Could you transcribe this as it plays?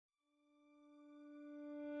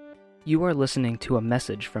You are listening to a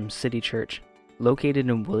message from City Church, located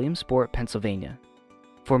in Williamsport, Pennsylvania.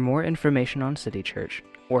 For more information on City Church,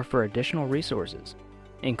 or for additional resources,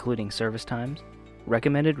 including service times,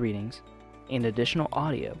 recommended readings, and additional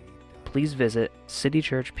audio, please visit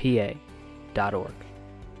citychurchpa.org.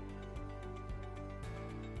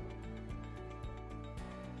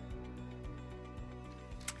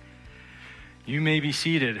 You may be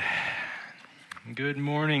seated. Good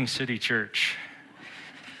morning, City Church.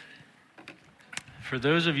 For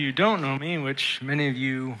those of you who don't know me, which many of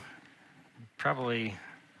you probably,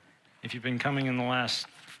 if you've been coming in the last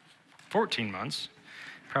 14 months,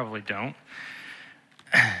 probably don't.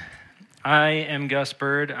 I am Gus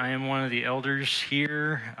Bird. I am one of the elders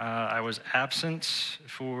here. I was absent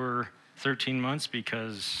for 13 months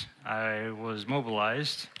because I was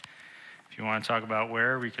mobilized. If you want to talk about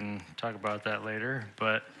where, we can talk about that later.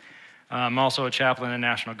 But I'm also a chaplain in the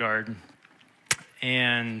National Guard.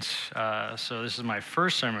 And so this is my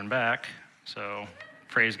first sermon back, so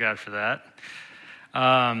praise God for that.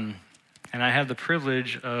 And I have the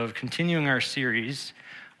privilege of continuing our series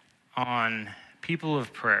on people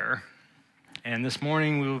of prayer. And this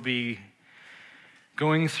morning we will be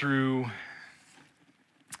going through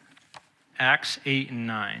Acts 8 and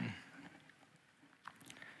 9,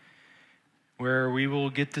 where we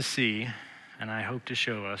will get to see, and I hope to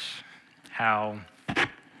show us, how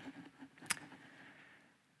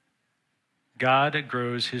God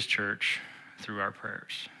grows his church through our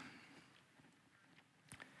prayers.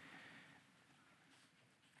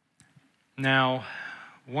 Now,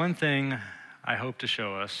 one thing I hope to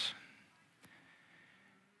show us,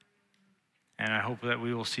 and I hope that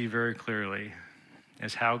we will see very clearly,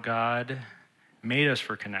 is how God made us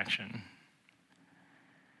for connection,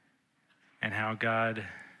 and how God,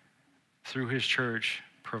 through his church,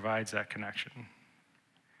 provides that connection.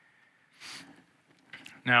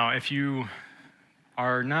 Now, if you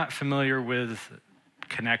are not familiar with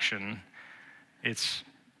connection, it's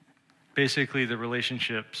basically the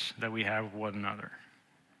relationships that we have with one another.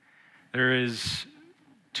 There is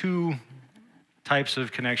two types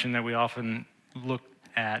of connection that we often look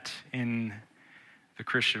at in the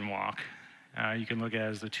Christian walk. You can look at it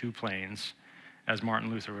as the two planes, as Martin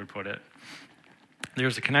Luther would put it.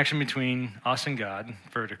 There's a connection between us and God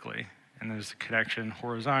vertically, and there's a connection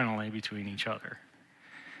horizontally between each other.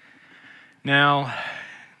 Now,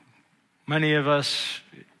 many of us,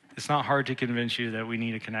 it's not hard to convince you that we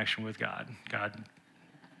need a connection with God. God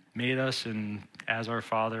made us, and as our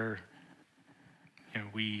Father,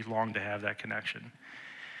 we long to have that connection.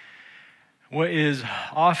 What is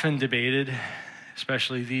often debated,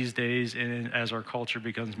 especially these days, and as our culture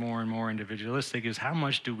becomes more and more individualistic, is how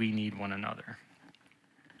much do we need one another?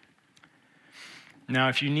 Now,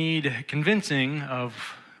 if you need convincing of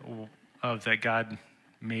that God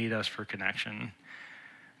made us for connection,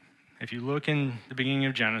 if you look in the beginning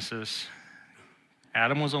of Genesis,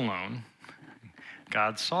 Adam was alone.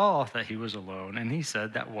 God saw that he was alone, and he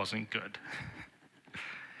said that wasn't good.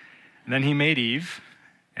 And then he made Eve,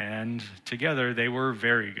 and together they were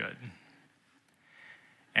very good.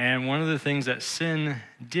 And one of the things that sin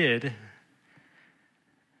did,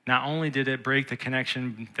 not only did it break the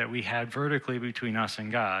connection that we had vertically between us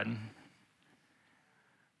and God,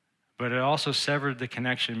 but it also severed the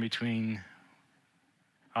connection between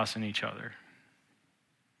us and each other.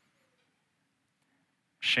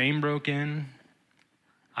 Shame broke in.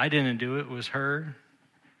 I didn't do it. It was her.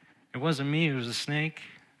 It wasn't me. It was a snake.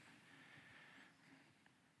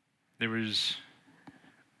 There was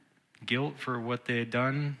guilt for what they had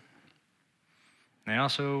done. They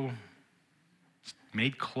also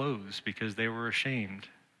made clothes because they were ashamed.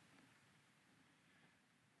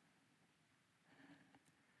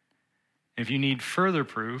 If you need further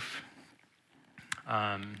proof,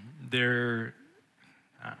 I've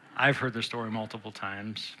heard the story multiple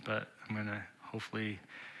times, but I'm going to hopefully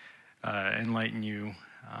enlighten you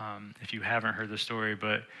if you haven't heard the story.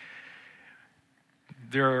 But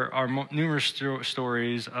there are numerous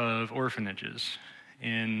stories of orphanages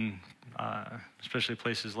in especially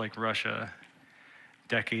places like Russia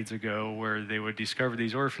decades ago, where they would discover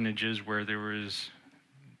these orphanages where they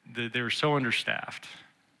were so understaffed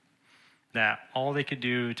that all they could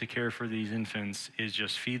do to care for these infants is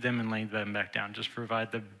just feed them and lay them back down, just provide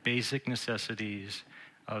the basic necessities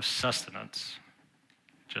of sustenance.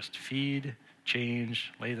 Just feed,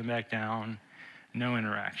 change, lay them back down, no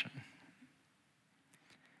interaction.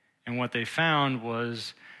 And what they found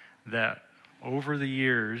was that over the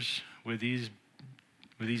years, with these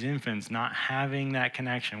infants not having that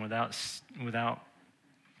connection, without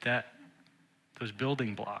those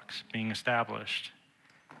building blocks being established,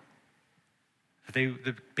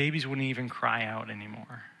 the babies wouldn't even cry out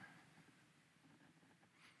anymore.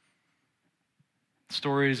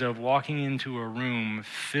 Stories of walking into a room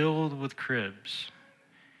filled with cribs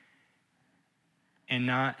and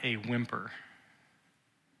not a whimper.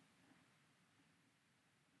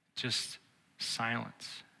 Just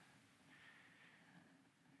silence.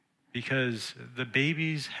 Because the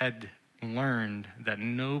babies had learned that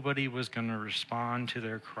nobody was going to respond to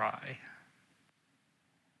their cry.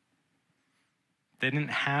 They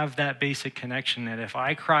didn't have that basic connection that if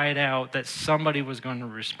I cried out, that somebody was going to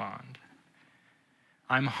respond.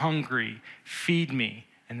 I'm hungry, feed me,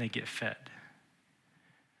 and they get fed.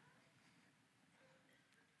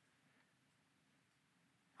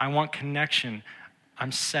 I want connection.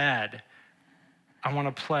 I'm sad. I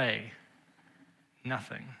want to play.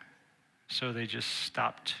 Nothing. So they just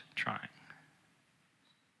stopped trying.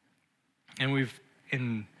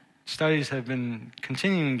 And studies have been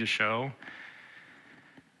continuing to show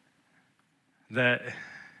that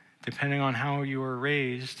depending on how you were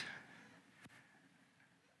raised,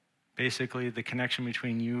 basically the connection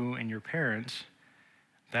between you and your parents,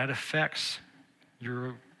 that affects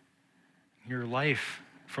your life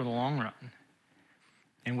for the long run.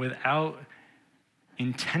 And without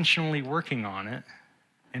intentionally working on it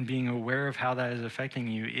and being aware of how that is affecting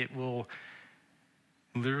you, it will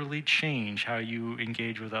literally change how you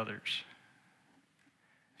engage with others.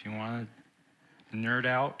 If you want to nerd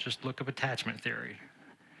out, just look up attachment theory.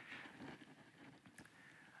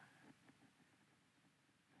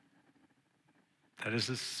 That is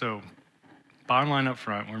this. So, bottom line up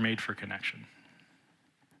front, we're made for connection.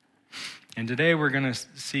 And today we're going to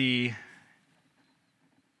see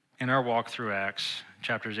in our walk through Acts,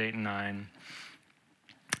 chapters 8 and 9,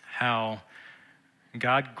 how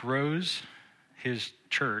God grows his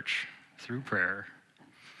church through prayer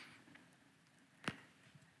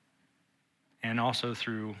and also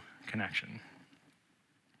through connection.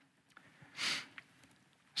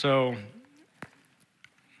 So,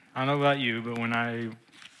 I don't know about you, but when I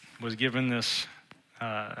was given this,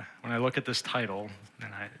 when I look at this title,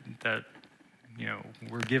 and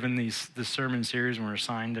we're given this sermon series and we're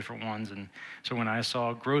assigned different ones. And so when I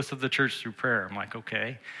saw growth of the church through prayer, I'm like,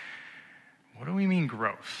 okay, what do we mean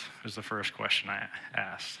growth? Was the first question I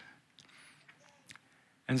asked.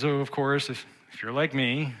 And so, of course, if you're like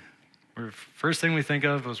me, first thing we think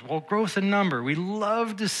of was, well, growth in number. We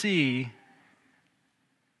love to see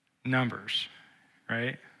numbers,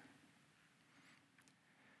 right?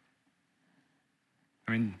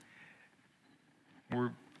 I mean,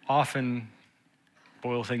 we're often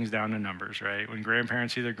boil things down to numbers, right? When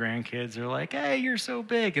grandparents see their grandkids, they're like, hey, you're so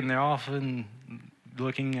big. And they're often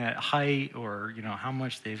looking at height or, how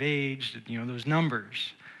much they've aged, those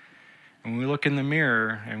numbers. When we look in the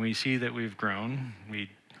mirror and we see that we've grown, we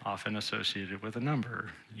often associate it with a number,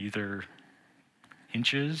 either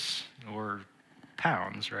inches or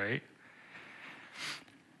pounds, right?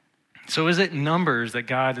 So is it numbers that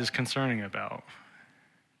God is concerning about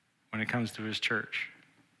when it comes to his church?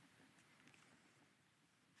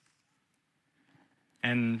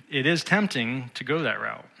 And it is tempting to go that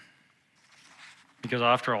route because,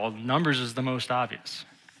 after all, numbers is the most obvious.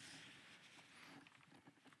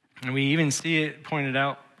 And we even see it pointed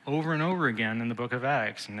out over and over again in the book of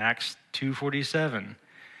Acts, in Acts 2:47.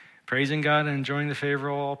 Praising God and enjoying the favor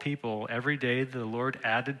of all people, every day the Lord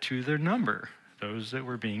added to their number those that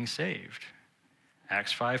were being saved.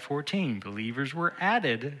 Acts 5:14, believers were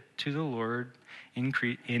added to the Lord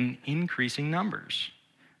in increasing numbers.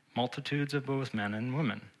 Multitudes of both men and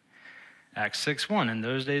women. Acts 6:1, in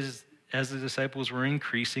those days, as the disciples were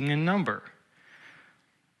increasing in number,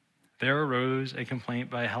 there arose a complaint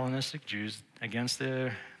by Hellenistic Jews against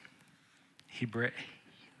the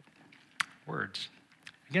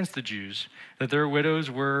against the Jews, that their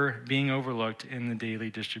widows were being overlooked in the daily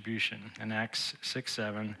distribution. In Acts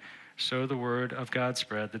 6:7, so the word of God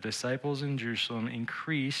spread, the disciples in Jerusalem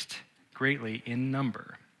increased greatly in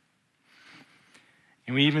number.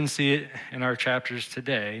 And we even see it in our chapters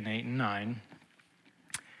today, in 8 and 9,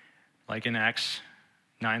 like in Acts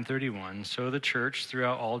 9:31. So the church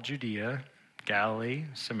throughout all Judea, Galilee,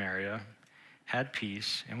 Samaria, had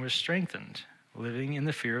peace and was strengthened, living in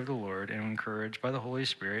the fear of the Lord and encouraged by the Holy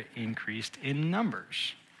Spirit, increased in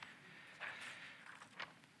numbers.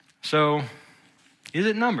 So, is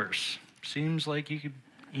it numbers? Seems like you could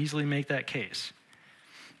easily make that case.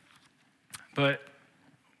 But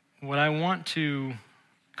what I want to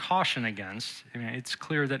caution against, it's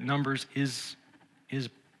clear that numbers is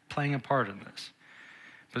playing a part in this.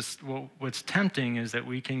 But what's tempting is that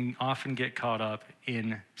we can often get caught up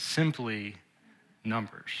in simply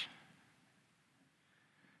numbers.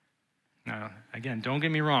 Now, again, don't get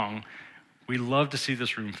me wrong. We love to see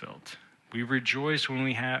this room filled. We rejoice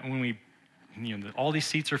when all these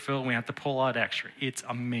seats are filled and we have to pull out extra. It's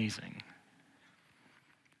amazing.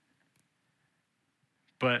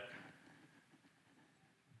 But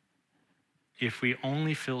if we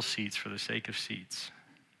only fill seats for the sake of seats,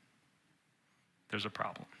 there's a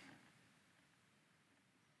problem.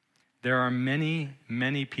 There are many,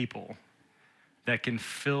 many people that can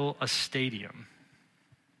fill a stadium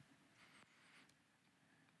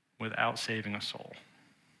without saving a soul.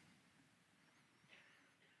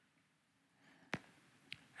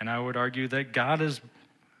 And I would argue that God is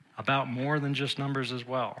about more than just numbers as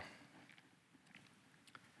well.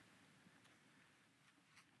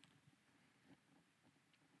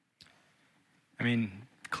 I mean,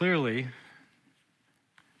 clearly,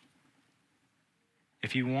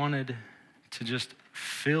 if he wanted to just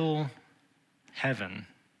fill heaven,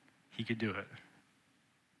 he could do it.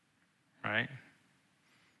 Right?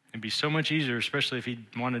 It'd be so much easier, especially if he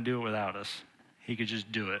wanted to do it without us. He could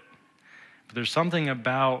just do it. But there's something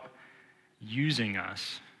about using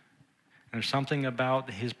us. There's something about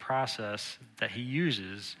his process that he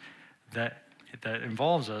uses that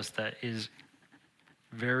involves us that is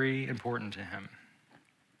very important to him.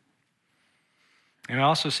 And we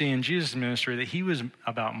also see in Jesus' ministry that he was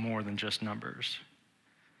about more than just numbers.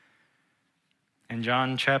 In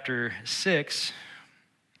John chapter 6,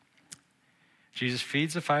 Jesus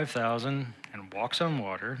feeds the 5,000 and walks on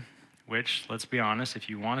water, which, let's be honest, if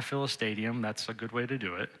you want to fill a stadium, that's a good way to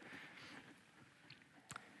do it.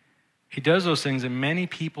 He does those things, and many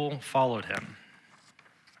people followed him.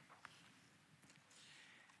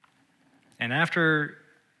 And after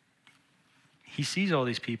he sees all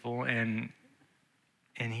these people, and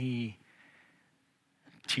he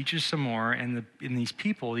teaches some more, and these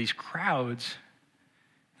people, these crowds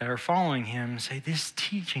that are following him say, this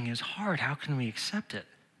teaching is hard. How can we accept it?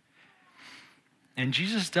 And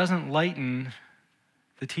Jesus doesn't lighten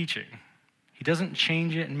the teaching. He doesn't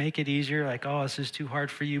change it and make it easier, like, oh, this is too hard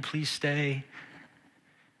for you, please stay.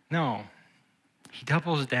 No, he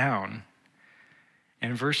doubles down.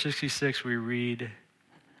 And in verse 66, we read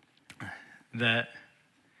that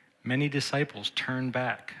many disciples turned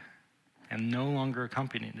back and no longer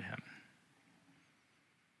accompanied him.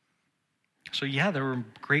 So yeah, there were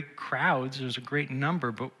great crowds, there was a great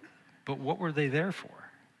number, but what were they there for?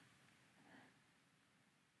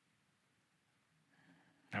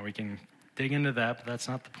 Now we can dig into that, but that's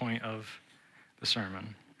not the point of the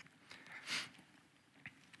sermon.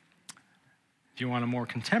 If you want a more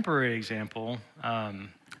contemporary example, I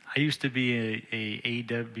used to be a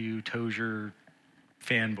A.W. Tozier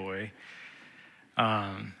fanboy.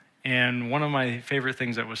 And one of my favorite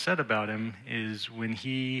things that was said about him is when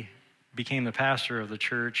he became the pastor of the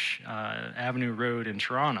church, Avenue Road in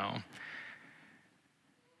Toronto,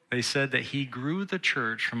 they said that he grew the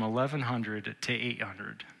church from 1,100 to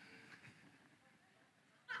 800.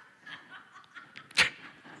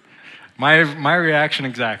 My reaction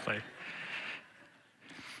exactly.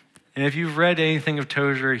 And if you've read anything of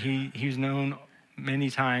Tozier, he's known many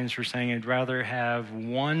times for saying, I'd rather have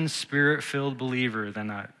one spirit-filled believer than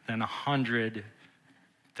 100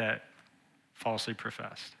 that falsely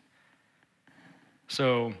professed.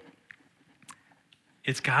 So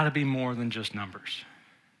it's got to be more than just numbers.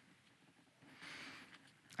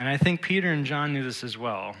 And I think Peter and John knew this as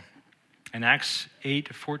well. In Acts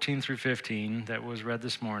 8:14 through 15, that was read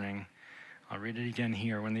this morning, I'll read it again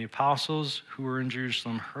here. When the apostles who were in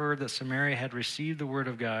Jerusalem heard that Samaria had received the word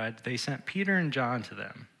of God, they sent Peter and John to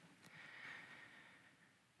them.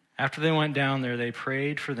 After they went down there, they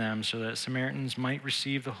prayed for them so that Samaritans might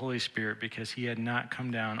receive the Holy Spirit because he had not come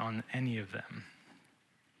down on any of them.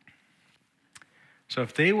 So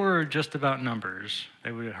if they were just about numbers,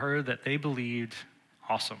 they would have heard that they believed,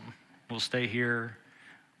 awesome, we'll stay here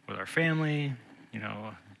with our family,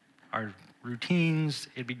 our routines,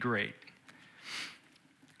 it'd be great.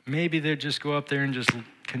 Maybe they'd just go up there and just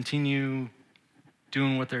continue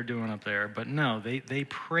doing what they're doing up there. But no, they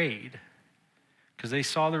prayed because they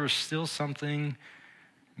saw there was still something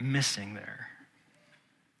missing there.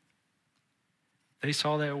 They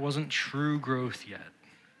saw that it wasn't true growth yet.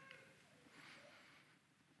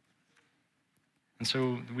 And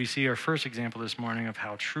so we see our first example this morning of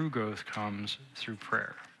how true growth comes through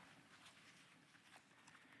prayer.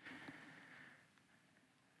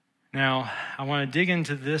 Now, I want to dig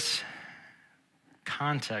into this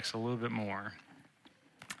context a little bit more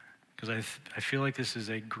because I feel like this is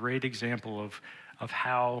a great example of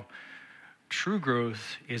how true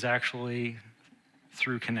growth is actually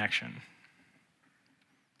through connection.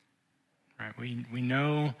 Right? We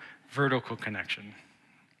know vertical connection.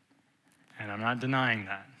 and I'm not denying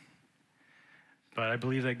that. But I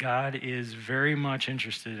believe that God is very much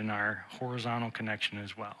interested in our horizontal connection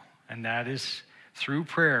as well. And that is through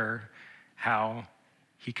prayer how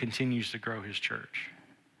he continues to grow his church.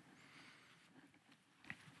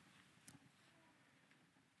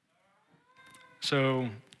 So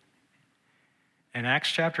in Acts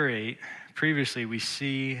chapter 8, previously we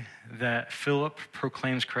see that Philip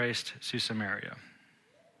proclaims Christ to Samaria.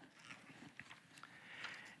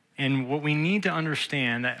 And what we need to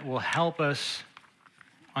understand that will help us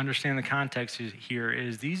understand the context here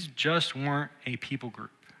is these just weren't a people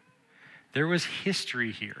group. There was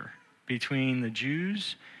history here between the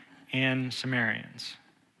Jews and Samaritans.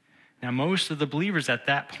 Now, most of the believers at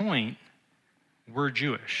that point were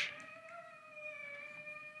Jewish.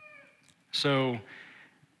 So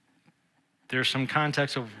there's some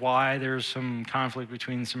context of why there's some conflict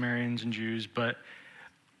between Samaritans and Jews, but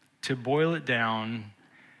to boil it down,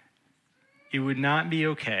 it would not be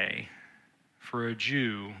okay for a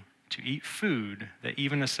Jew to eat food that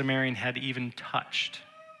even a Samaritan had even touched.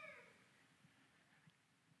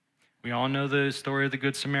 We all know the story of the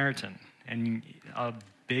Good Samaritan, and a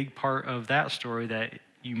big part of that story that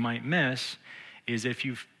you might miss is if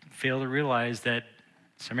you fail to realize that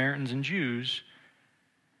Samaritans and Jews,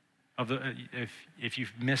 if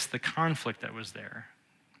you've missed the conflict that was there,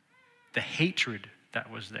 the hatred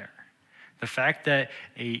that was there, the fact that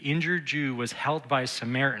an injured Jew was helped by a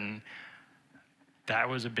Samaritan, that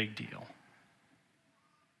was a big deal.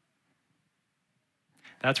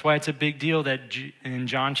 That's why it's a big deal that in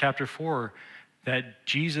John chapter 4, that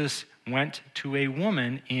Jesus went to a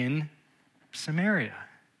woman in Samaria.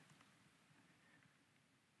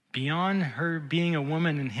 Beyond her being a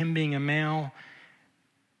woman and him being a male,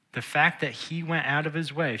 the fact that he went out of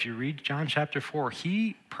his way, if you read John chapter 4,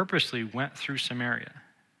 he purposely went through Samaria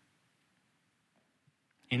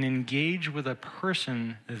and engaged with a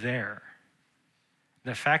person there.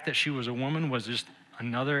 The fact that she was a woman was just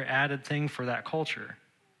another added thing for that culture.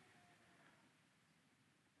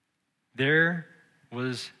 There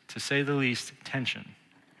was, to say the least, tension.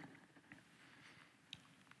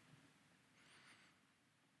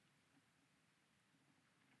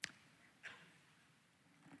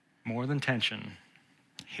 More than tension,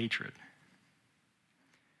 hatred.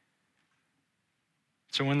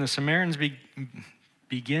 So when the Samaritans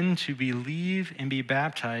begin to believe and be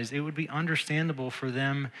baptized, it would be understandable for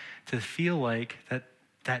them to feel like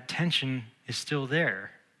that tension is still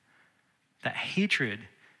there. That hatred,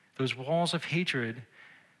 those walls of hatred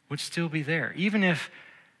would still be there. Even if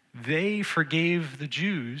they forgave the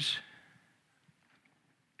Jews,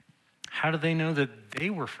 how do they know that they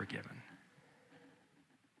were forgiven?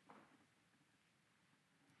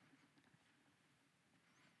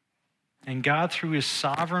 And God, through his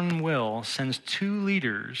sovereign will, sends two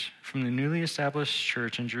leaders from the newly established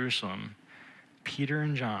church in Jerusalem, Peter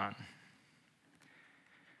and John.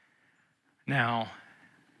 Now,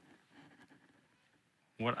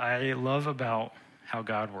 what I love about how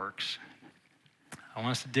God works, I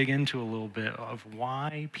want us to dig into a little bit of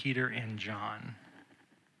why Peter and John.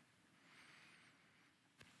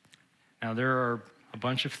 Now, there are a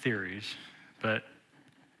bunch of theories, but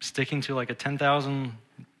sticking to like a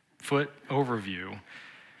 10,000-foot overview,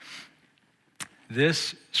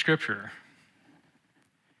 this scripture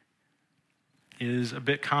is a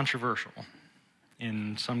bit controversial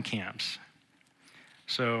in some camps.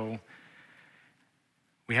 So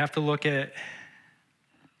we have to look at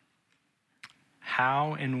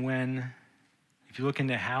how and when, if you look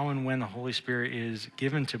into how and when the Holy Spirit is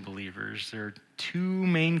given to believers, there are two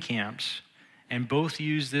main camps, and both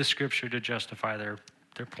use this scripture to justify their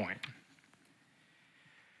point.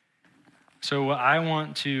 So what I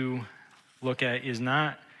want to look at is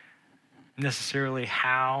not necessarily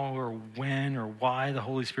how or when or why the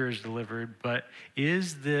Holy Spirit is delivered, but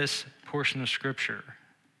is this portion of Scripture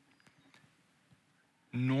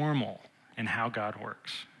normal in how God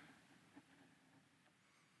works?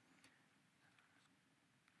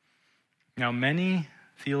 Now, many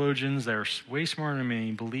theologians that are way smarter than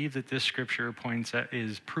me believe that this Scripture points at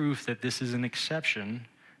is proof that this is an exception,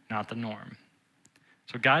 not the norm.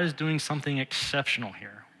 So God is doing something exceptional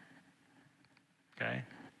here. Okay?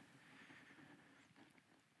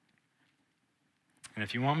 And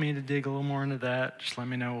if you want me to dig a little more into that, just let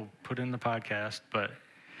me know. We'll put it in the podcast. But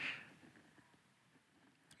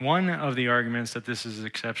one of the arguments that this is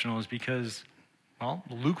exceptional is because, well,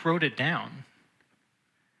 Luke wrote it down.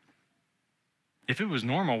 If it was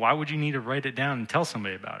normal, why would you need to write it down and tell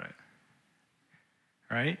somebody about it?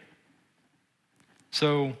 Right?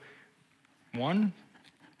 So, one,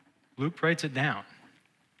 Luke writes it down.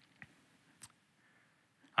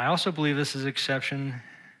 I also believe this is an exception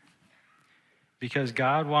because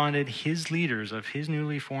God wanted his leaders of his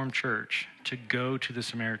newly formed church to go to the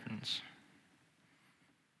Samaritans.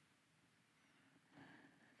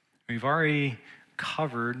 We've already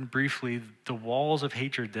covered briefly the walls of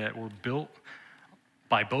hatred that were built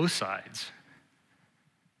by both sides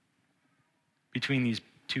between these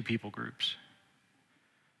two people groups.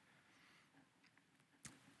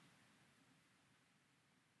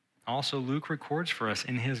 Also, Luke records for us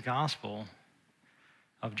in his gospel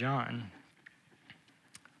of John.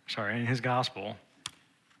 In his gospel.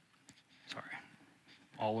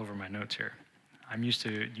 All over my notes here. I'm used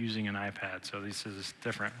to using an iPad, so this is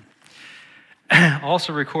different.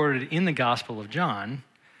 Also recorded in the Gospel of John,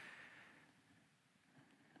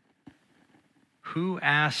 who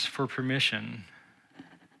asked for permission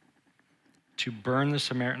to burn the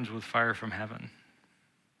Samaritans with fire from heaven?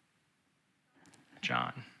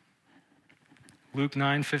 John. Luke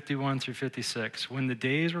 9:51 through 56. When the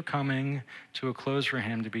days were coming to a close for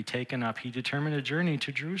him to be taken up, he determined a journey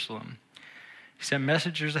to Jerusalem. He sent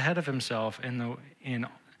messengers ahead of himself, and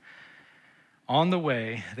on the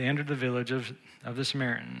way, they entered the village of the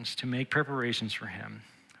Samaritans to make preparations for him.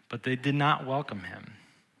 But they did not welcome him,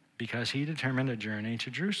 because he determined a journey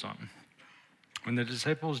to Jerusalem. When the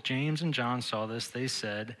disciples James and John saw this, they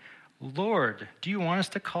said, "Lord, do you want us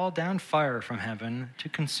to call down fire from heaven to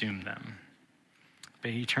consume them?" But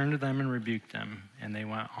he turned to them and rebuked them, and they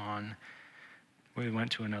went on. We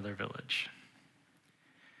went to another village.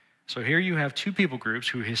 So here you have two people groups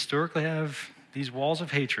who historically have these walls of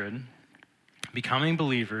hatred, becoming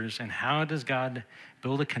believers, and how does God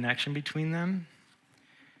build a connection between them?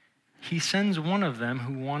 He sends one of them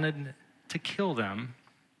who wanted to kill them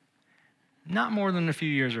not more than a few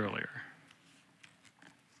years earlier.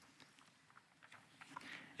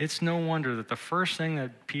 It's no wonder that the first thing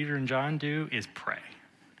that Peter and John do is pray.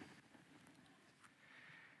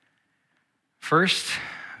 First,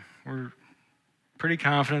 we're pretty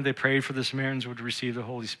confident they prayed for the Samaritans would receive the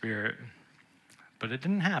Holy Spirit, but it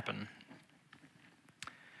didn't happen.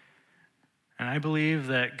 And I believe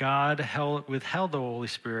that God withheld the Holy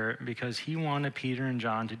Spirit because he wanted Peter and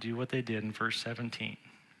John to do what they did in verse 17.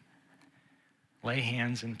 Lay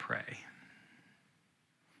hands and pray.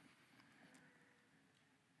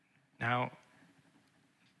 Now,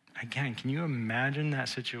 again, can you imagine that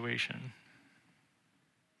situation?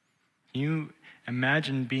 Can you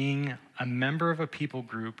imagine being a member of a people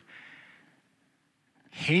group,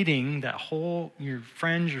 hating that your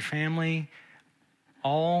friends, your family,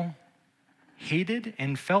 all hated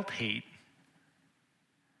and felt hate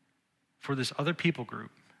for this other people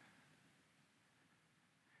group,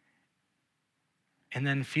 and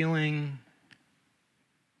then feeling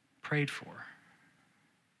prayed for?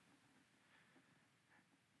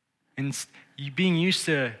 And being used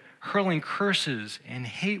to hurling curses and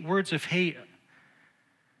words of hate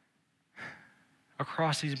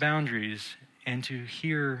across these boundaries, and to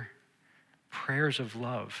hear prayers of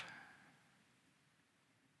love.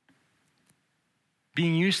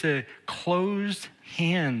 Being used to closed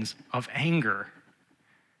hands of anger,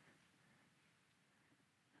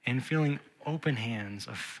 and feeling open hands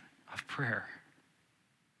of prayer.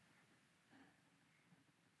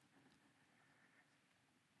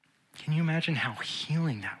 Can you imagine how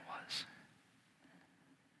healing that was?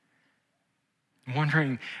 I'm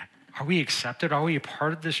wondering, are we accepted? Are we a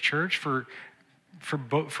part of this church? For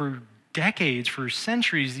decades, for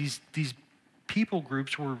centuries, these people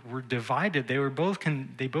groups were divided. They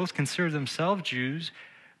both considered themselves Jews,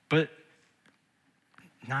 but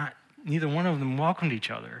neither one of them welcomed each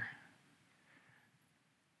other.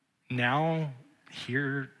 Now,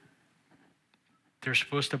 here, they're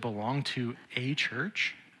supposed to belong to a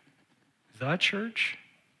church, the church.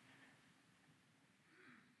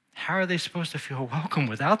 How are they supposed to feel welcome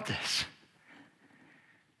without this?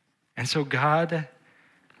 And so God,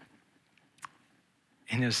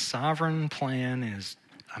 in his sovereign plan, his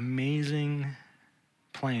amazing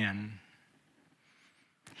plan,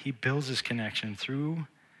 he builds this connection through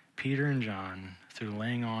Peter and John, through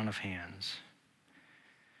laying on of hands.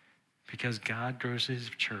 Because God grows his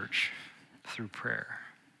church through prayer.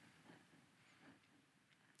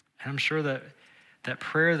 And I'm sure that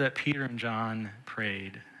prayer that Peter and John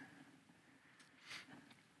prayed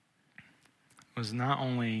was not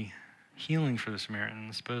only healing for the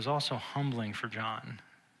Samaritans, but it was also humbling for John.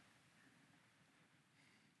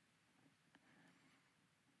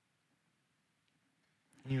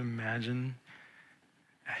 Can you imagine?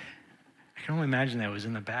 I can only imagine that was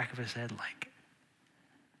in the back of his head, like,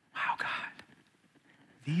 wow, God,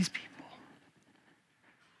 these people,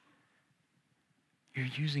 you're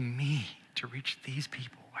using me to reach these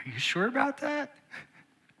people. I Are you sure about that?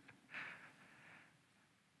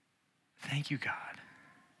 Thank you, God.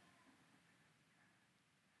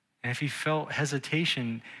 And if he felt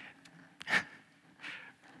hesitation,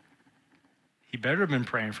 he better have been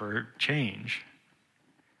praying for change.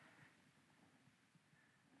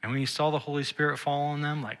 And when he saw the Holy Spirit fall on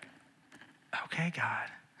them, like, okay, God.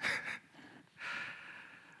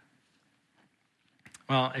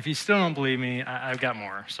 Well, if you still don't believe me, I've got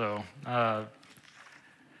more. So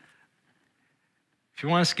if you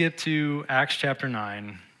want to skip to Acts chapter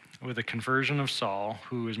 9 with the conversion of Saul,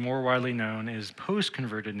 who is more widely known as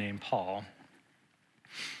post-converted name Paul,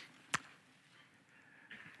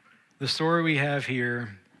 the story we have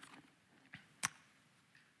here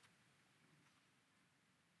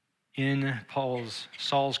in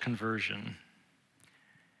Saul's conversion,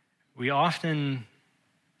 we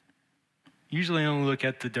usually only look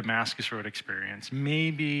at the Damascus Road experience,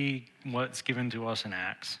 maybe what's given to us in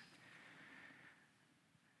Acts.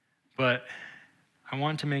 But I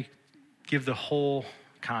want to give the whole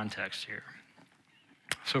context here.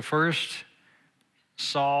 So first,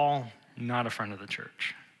 Saul, not a friend of the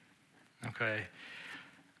church. Okay?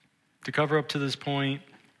 To cover up to this point,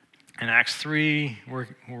 in Acts 3, we're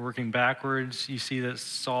working backwards. You see that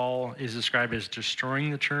Saul is described as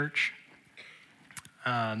destroying the church.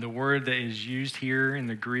 The word that is used here in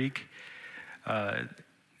the Greek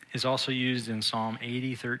is also used in Psalm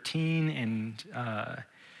 80:13, and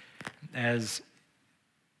as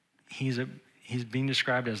he's being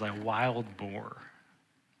described as like wild boar,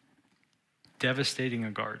 devastating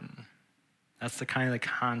a garden. That's the kind of the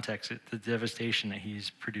context, the devastation that he's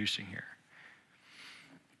producing here.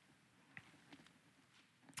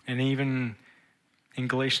 And even in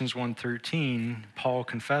Galatians 1:13, Paul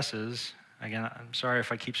confesses, again, I'm sorry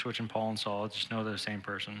if I keep switching Paul and Saul, just know they're the same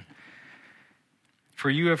person. For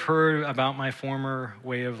you have heard about my former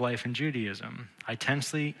way of life in Judaism. I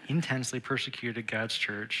intensely persecuted God's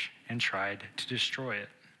church and tried to destroy it.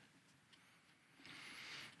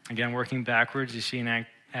 Again, working backwards, you see in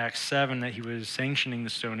Acts 7 that he was sanctioning the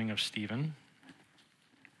stoning of Stephen.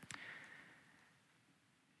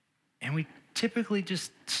 And we typically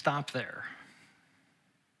just stop there.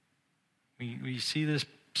 We see this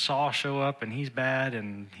Saul show up and he's bad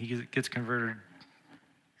and he gets converted.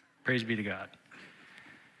 Praise be to God.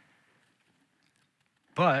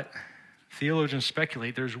 But theologians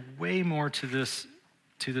speculate there's way more to this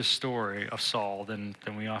story of Saul than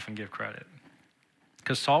we often give credit.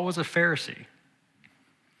 Because Saul was a Pharisee,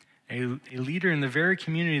 a leader in the very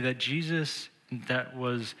community that Jesus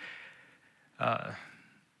was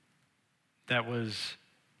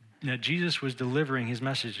delivering his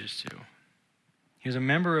messages to. He was a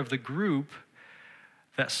member of the group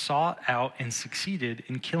that sought out and succeeded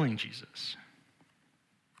in killing Jesus.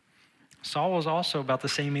 Saul was also about the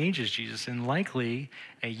same age as Jesus, and likely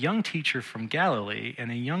a young teacher from Galilee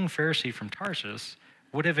and a young Pharisee from Tarsus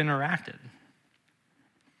would have interacted.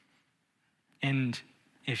 And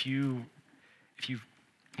if you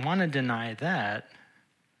want to deny that,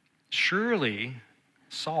 surely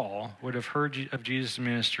Saul would have heard of Jesus'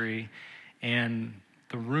 ministry and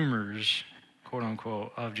the rumors, quote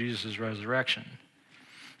unquote, of Jesus' resurrection.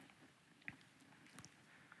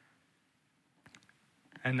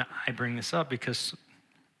 And I bring this up because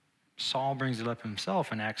Saul brings it up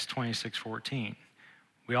himself in Acts 26:14.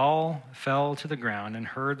 We all fell to the ground and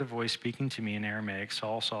heard the voice speaking to me in Aramaic,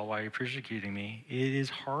 Saul, Saul, why are you persecuting me? It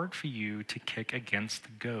is hard for you to kick against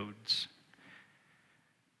the goads.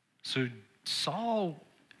 So Saul,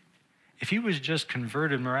 if he was just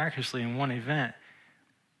converted miraculously in one event,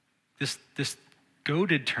 this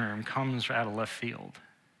goaded term comes out of left field.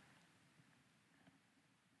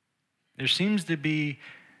 There seems to be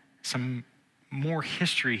some more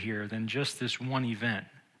history here than just this one event.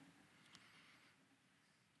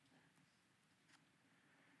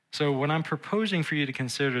 So what I'm proposing for you to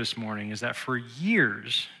consider this morning is that for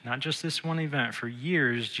years, not just this one event, for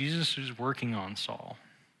years, Jesus was working on Saul,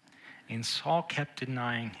 and Saul kept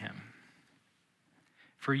denying him.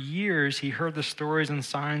 For years, he heard the stories and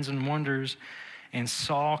signs and wonders, and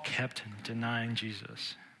Saul kept denying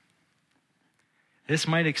Jesus. This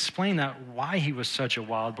might explain why he was such a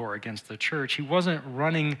wild boar against the church. He wasn't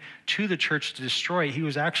running to the church to destroy it. He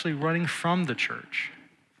was actually running from the church.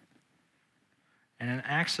 And in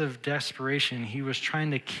acts of desperation, he was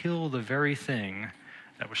trying to kill the very thing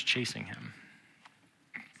that was chasing him.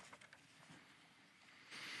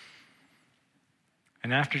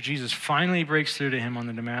 And after Jesus finally breaks through to him on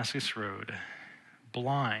the Damascus Road,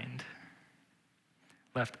 blind,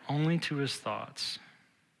 left only to his thoughts,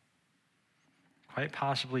 quite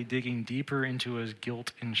possibly digging deeper into his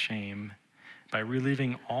guilt and shame, by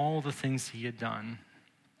reliving all the things he had done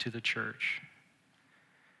to the church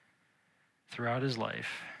throughout his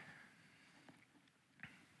life.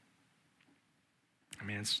 I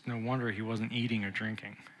mean, it's no wonder he wasn't eating or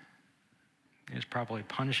drinking. He was probably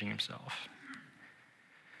punishing himself,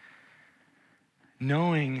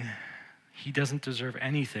 knowing he doesn't deserve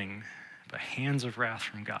anything but hands of wrath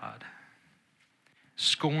from God.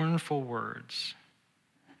 Scornful words,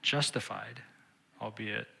 justified,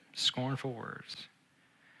 albeit scornful words.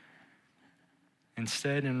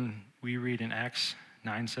 Instead, we read in Acts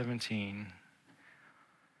 9:17,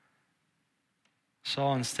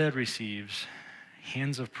 Saul instead receives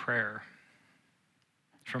hands of prayer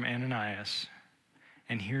from Ananias,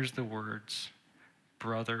 and hears the words,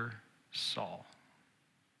 "Brother Saul."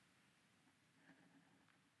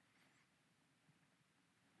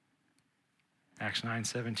 Acts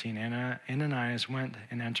 9:17, Ananias went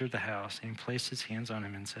and entered the house, and he placed his hands on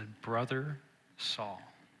him and said, "Brother Saul,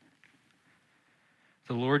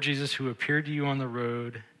 the Lord Jesus, who appeared to you on the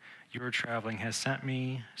road you are traveling, has sent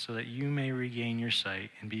me so that you may regain your sight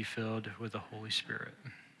and be filled with the Holy Spirit."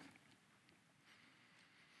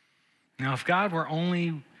 Now, if God were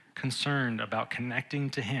only concerned about connecting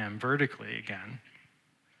to him vertically again,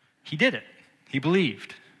 he did it. He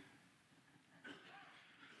believed.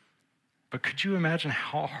 But could you imagine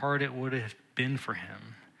how hard it would have been for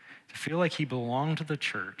him to feel like he belonged to the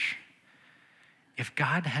church if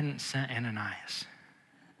God hadn't sent Ananias?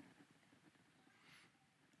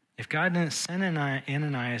 If God didn't send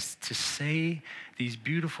Ananias to say these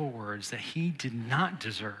beautiful words that he did not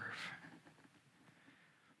deserve,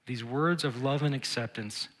 these words of love and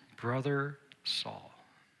acceptance, "Brother Saul."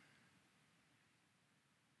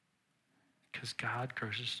 Because God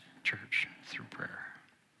grows his church through prayer.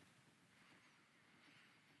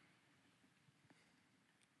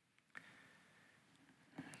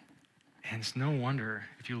 And it's no wonder,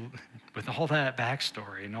 with all that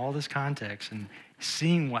backstory and all this context and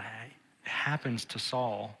seeing what happens to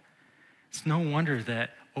Saul, it's no wonder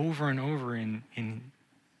that over and over in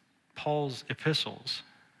Paul's epistles,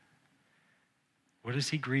 what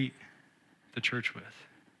does he greet the church with?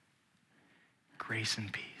 Grace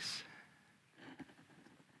and peace.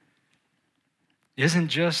 It isn't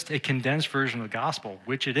just a condensed version of the gospel,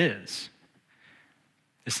 which it is.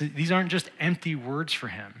 These aren't just empty words for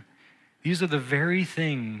him. These are the very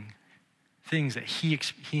things that he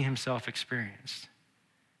himself experienced.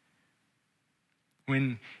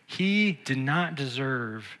 When he did not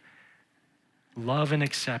deserve love and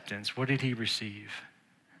acceptance, what did he receive?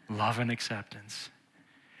 Love and acceptance.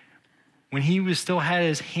 When he still had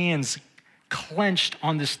his hands clenched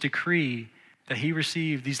on this decree that he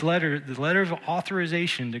received, the letter of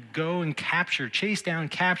authorization to go and chase down,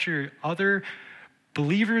 capture other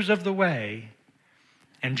believers of the way,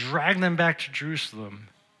 and drag them back to Jerusalem,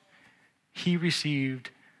 he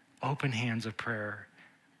received open hands of prayer,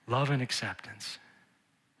 love and acceptance.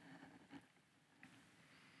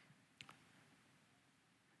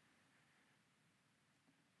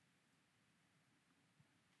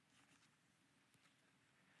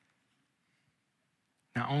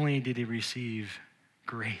 Not only did he receive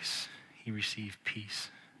grace, he received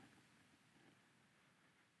peace.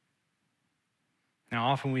 Now,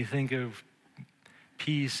 often we think of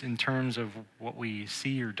peace in terms of what we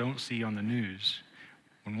see or don't see on the news.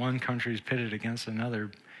 When one country is pitted against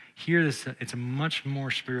another, here it's a much more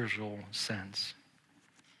spiritual sense.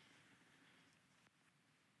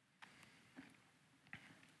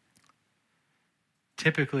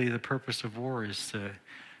 Typically, the purpose of war is to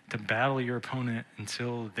battle your opponent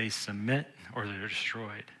until they submit or they're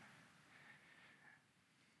destroyed.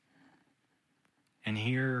 And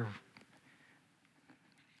here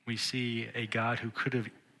we see a God who could have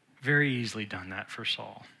very easily done that for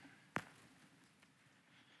Saul.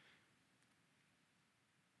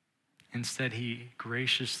 Instead, he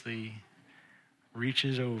graciously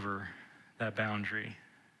reaches over that boundary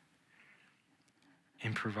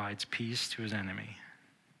and provides peace to his enemy.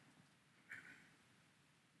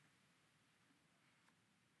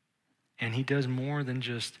 And he does more than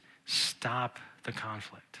just stop the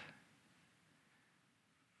conflict.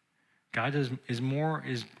 God is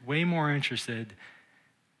way more interested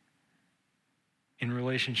in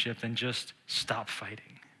relationship than just stop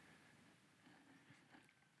fighting.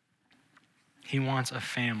 He wants a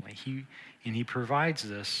family. And he provides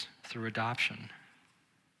this through adoption.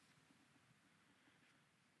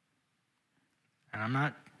 And I'm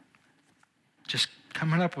not just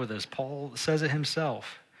coming up with this. Paul says it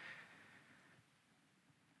himself.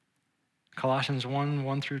 Colossians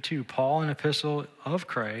 1:1-2, Paul, an epistle of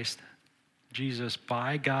Christ, Jesus,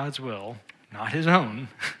 by God's will, not his own,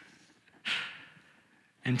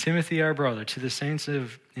 And Timothy, our brother, to the saints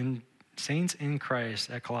in Christ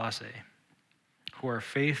at Colossae, who are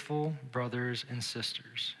faithful brothers and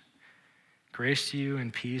sisters, grace to you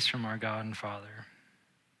and peace from our God and Father.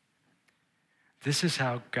 This is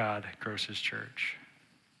how God grows his church.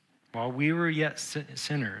 While we were yet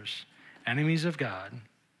sinners, enemies of God,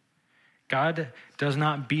 God does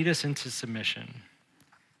not beat us into submission.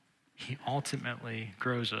 He ultimately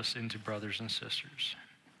grows us into brothers and sisters.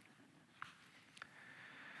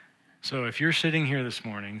 So if you're sitting here this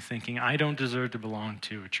morning thinking, I don't deserve to belong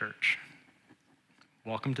to a church,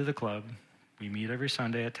 welcome to the club. We meet every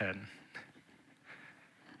Sunday at 10.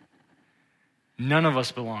 None of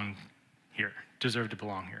us belong here, deserve to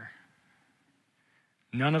belong here.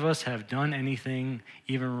 None of us have done anything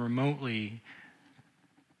even remotely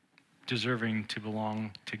deserving to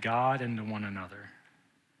belong to God and to one another.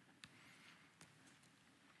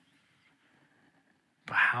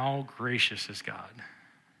 But how gracious is God?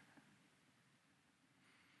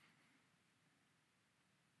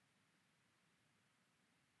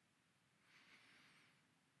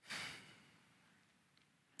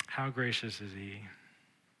 How gracious is he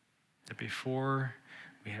that before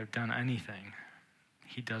we have done anything,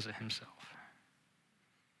 he does it himself.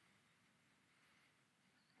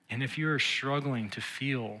 And if you're struggling to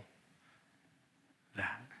feel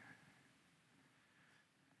that,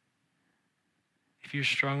 if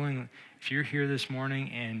you're here this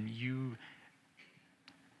morning and you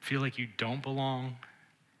feel like you don't belong,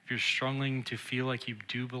 if you're struggling to feel like you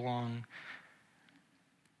do belong,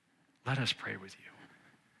 let us pray with you.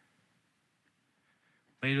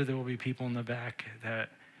 Later, there will be people in the back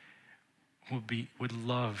that would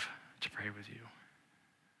love to pray with you.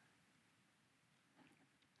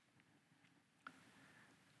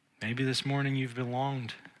 Maybe this morning you've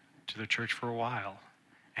belonged to the church for a while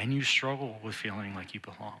and you struggle with feeling like you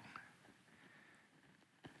belong.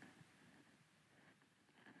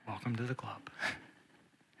 Welcome to the club.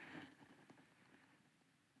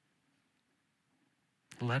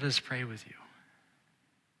 Let us pray with you.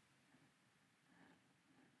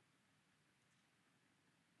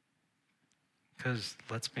 Because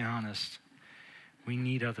let's be honest, we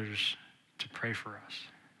need others to pray for us.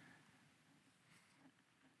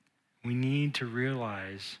 We need to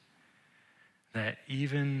realize that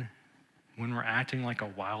even when we're acting like a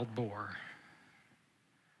wild boar,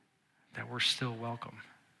 that we're still welcome.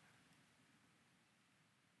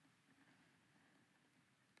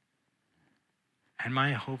 And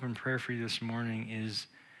my hope and prayer for you this morning is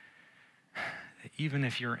that even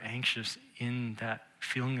if you're anxious in that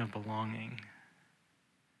feeling of belonging,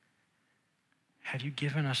 have you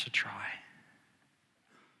given us a try?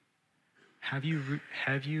 Have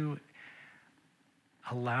you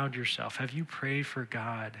allowed yourself? Have you prayed for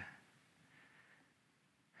God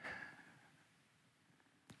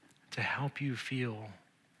to help you feel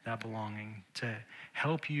that belonging, to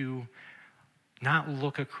help you not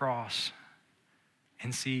look across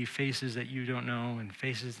and see faces that you don't know and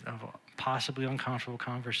faces of possibly uncomfortable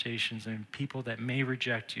conversations and people that may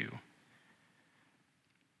reject you,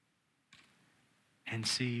 and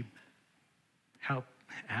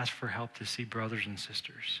ask for help to see brothers and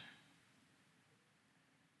sisters?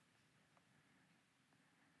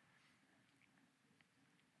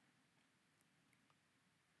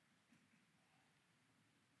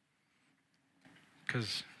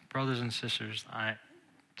 Because, brothers and sisters,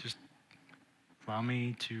 just allow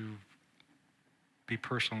me to be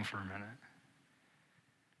personal for a minute.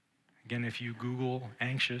 Again, if you Google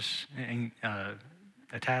anxious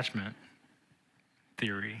attachment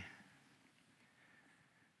theory,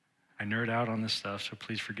 I nerd out on this stuff, so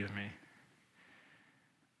please forgive me.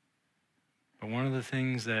 But one of the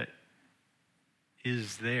things that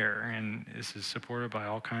is there, and this is supported by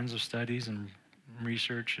all kinds of studies and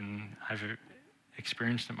research, and I've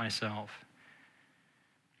experienced it myself,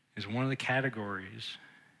 is one of the categories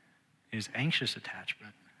is anxious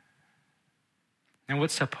attachment. Now,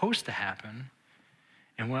 what's supposed to happen,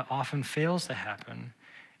 and what often fails to happen,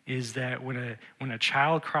 is that when a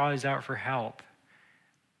child cries out for help,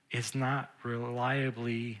 it's not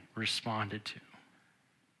reliably responded to.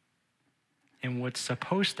 And what's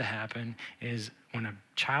supposed to happen is when a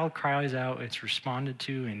child cries out, it's responded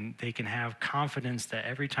to, and they can have confidence that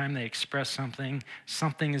every time they express something,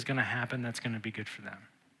 something is going to happen that's going to be good for them.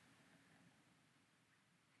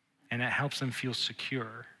 And it helps them feel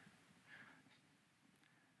secure.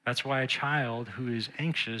 That's why a child who is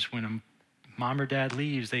anxious, when a mom or dad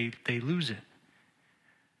leaves, they lose it.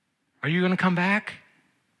 Are you going to come back?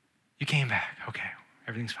 You came back. Okay,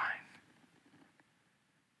 everything's fine.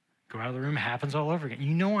 Go out of the room, it happens all over again.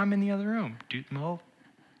 You know I'm in the other room. Dude, Mo,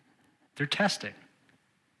 they're testing.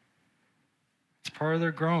 part of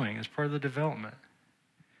their growing. It's part of the development.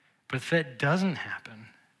 But if that doesn't happen,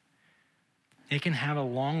 it can have a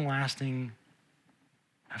long-lasting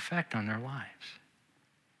effect on their lives.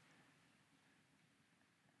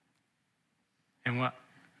 And what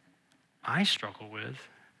I struggle with,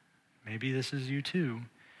 maybe this is you too,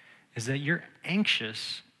 is that you're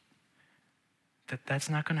anxious that that's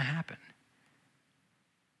not going to happen.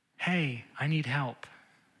 Hey, I need help.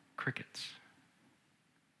 Crickets.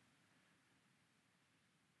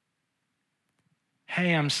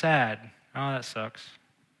 Hey, I'm sad. Oh, that sucks.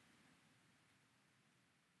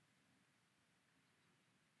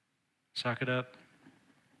 Suck it up.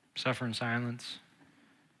 Suffer in silence.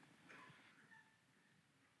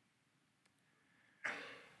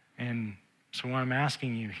 And so what I'm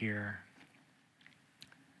asking you here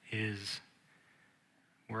is,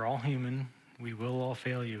 we're all human. We will all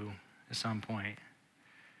fail you at some point.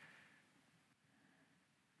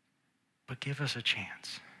 But give us a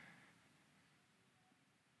chance.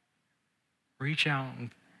 Reach out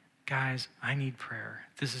and, guys, I need prayer.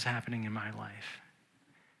 This is happening in my life.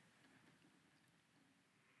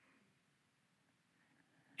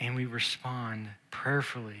 And we respond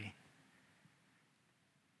prayerfully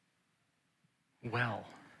well.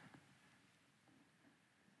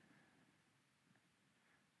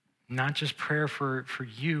 Not just prayer for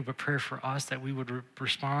you, but prayer for us, that we would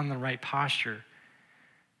respond in the right posture.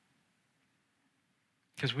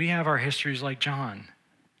 Because we have our histories like John.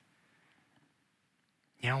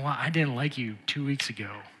 You know what? I didn't like you 2 weeks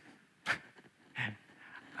ago.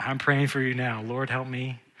 I'm praying for you now. Lord, help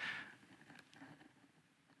me.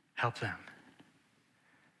 Help them.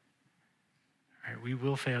 All right, we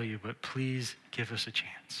will fail you, but please give us a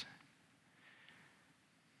chance.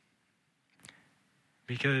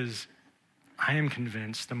 Because I am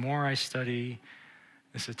convinced the more I study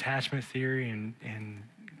this attachment theory and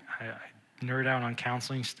I nerd out on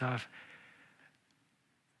counseling stuff,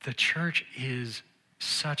 the church is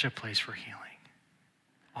such a place for healing.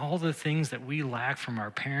 All the things that we lack from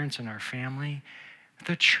our parents and our family,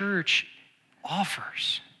 the church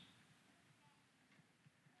offers.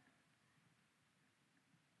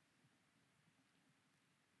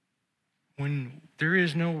 When there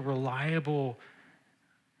is no reliable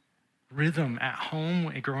rhythm at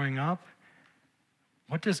home growing up,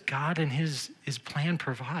 what does God and his plan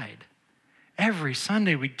provide? Every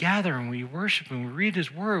Sunday we gather and we worship and we read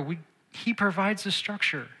his word. He provides the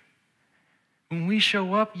structure. When we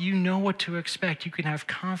show up, you know what to expect. You can have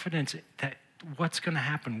confidence that what's going to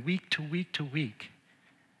happen week to week to week.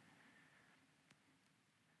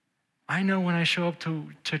 I know when I show up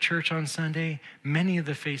to church on Sunday, many of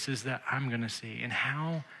the faces that I'm going to see and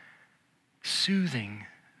how soothing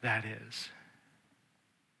that is.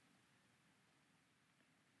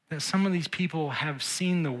 That some of these people have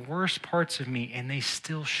seen the worst parts of me and they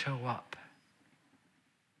still show up.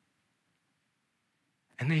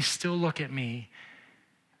 And they still look at me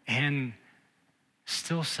and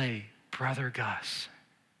still say, Brother Gus.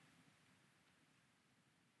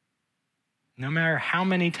 No matter how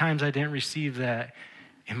many times I didn't receive that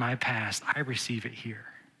in my past, I receive it here.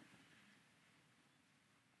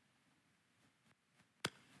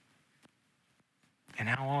 And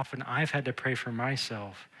how often I've had to pray for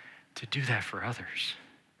myself to do that for others.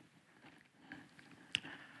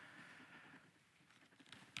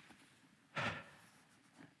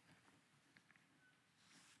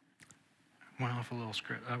 I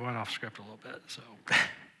went off script a little bit, so.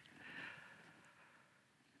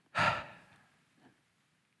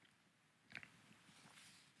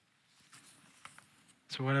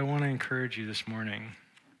 So what I want to encourage you this morning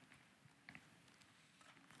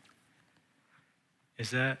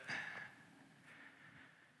is that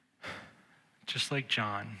just like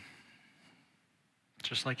John,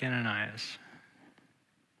 just like Ananias,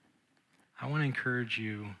 I want to encourage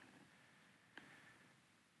you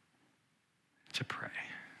to pray.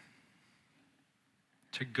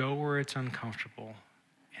 To go where it's uncomfortable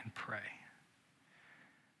and pray.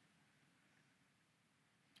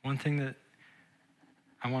 One thing that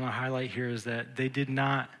I want to highlight here is that they did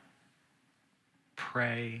not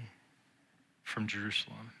pray from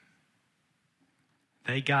Jerusalem.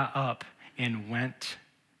 They got up and went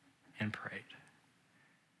and prayed.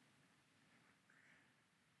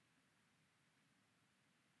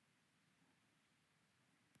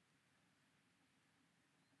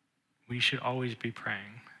 We should always be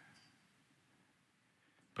praying.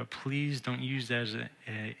 But please don't use that as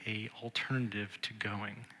a alternative to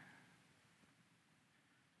going.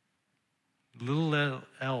 Little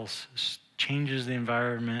else changes the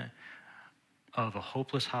environment of a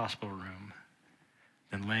hopeless hospital room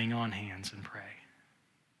than laying on hands and pray.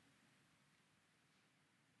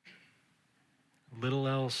 Little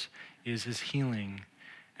else is as healing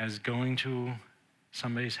as going to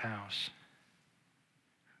somebody's house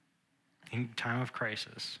in time of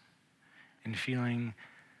crisis and feeling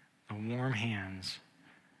the warm hands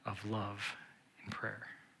of love and prayer.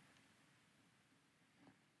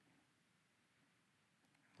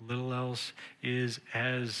 Little else is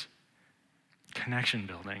as connection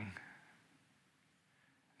building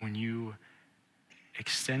when you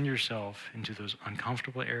extend yourself into those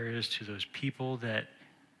uncomfortable areas, to those people that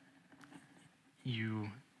you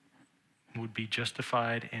would be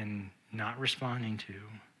justified in not responding to,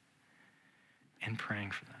 and praying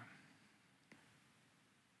for them.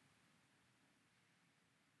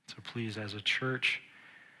 So please, as a church,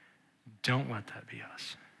 don't let that be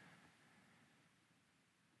us.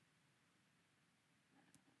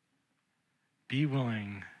 Be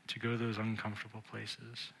willing to go to those uncomfortable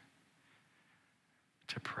places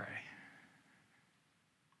to pray.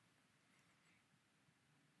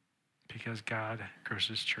 Because God grows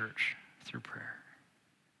his church through prayer.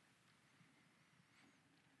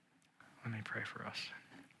 Let me pray for us.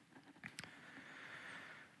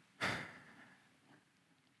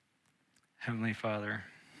 Heavenly Father,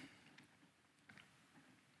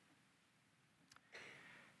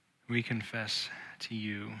 we confess to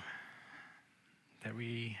you that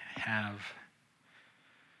we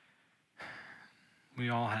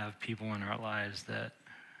all have people in our lives that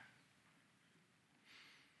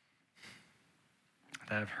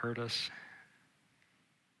have hurt us,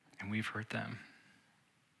 and we've hurt them.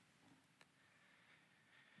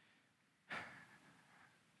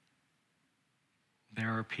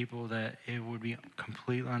 There are people that it would be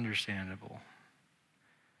completely understandable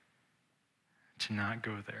to not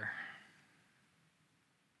go there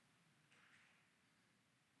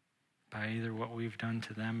by either what we've done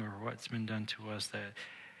to them or what's been done to us, that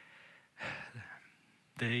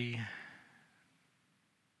they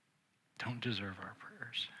don't deserve our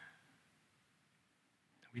prayers.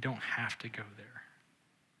 We don't have to go there.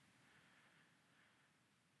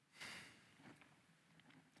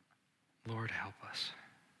 Lord, help us.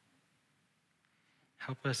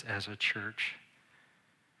 Help us as a church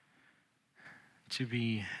to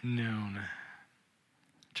be known,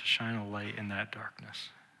 to shine a light in that darkness.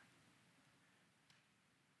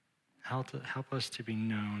 Help us to be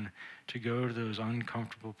known, to go to those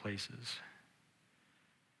uncomfortable places,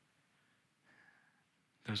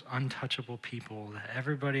 those untouchable people that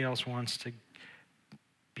everybody else wants to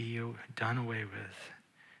be done away with,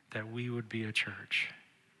 that we would be a church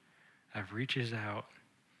that reaches out,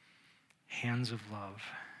 hands of love,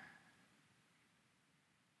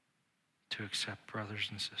 to accept brothers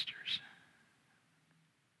and sisters.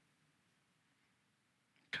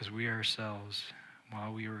 Because we ourselves,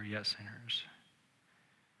 while we were yet sinners,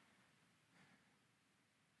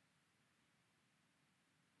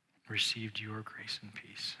 received your grace and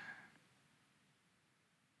peace.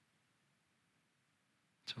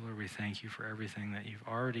 So Lord, we thank you for everything that you've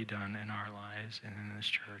already done in our lives and in this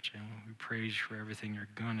church, and we praise you for everything you're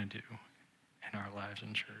going to do in our lives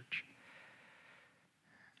in church.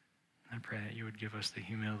 I pray that you would give us the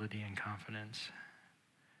humility and confidence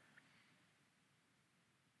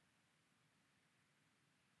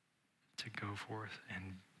to go forth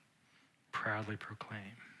and proudly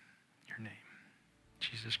proclaim your name,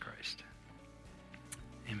 Jesus Christ.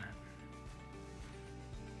 Amen.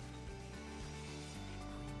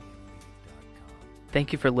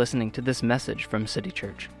 Thank you for listening to this message from City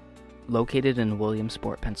Church, located in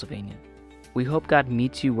Williamsport, Pennsylvania. We hope God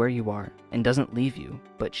meets you where you are and doesn't leave you,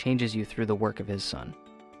 but changes you through the work of his Son.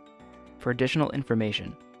 For additional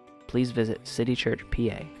information, please visit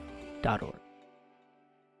citychurchpa.org.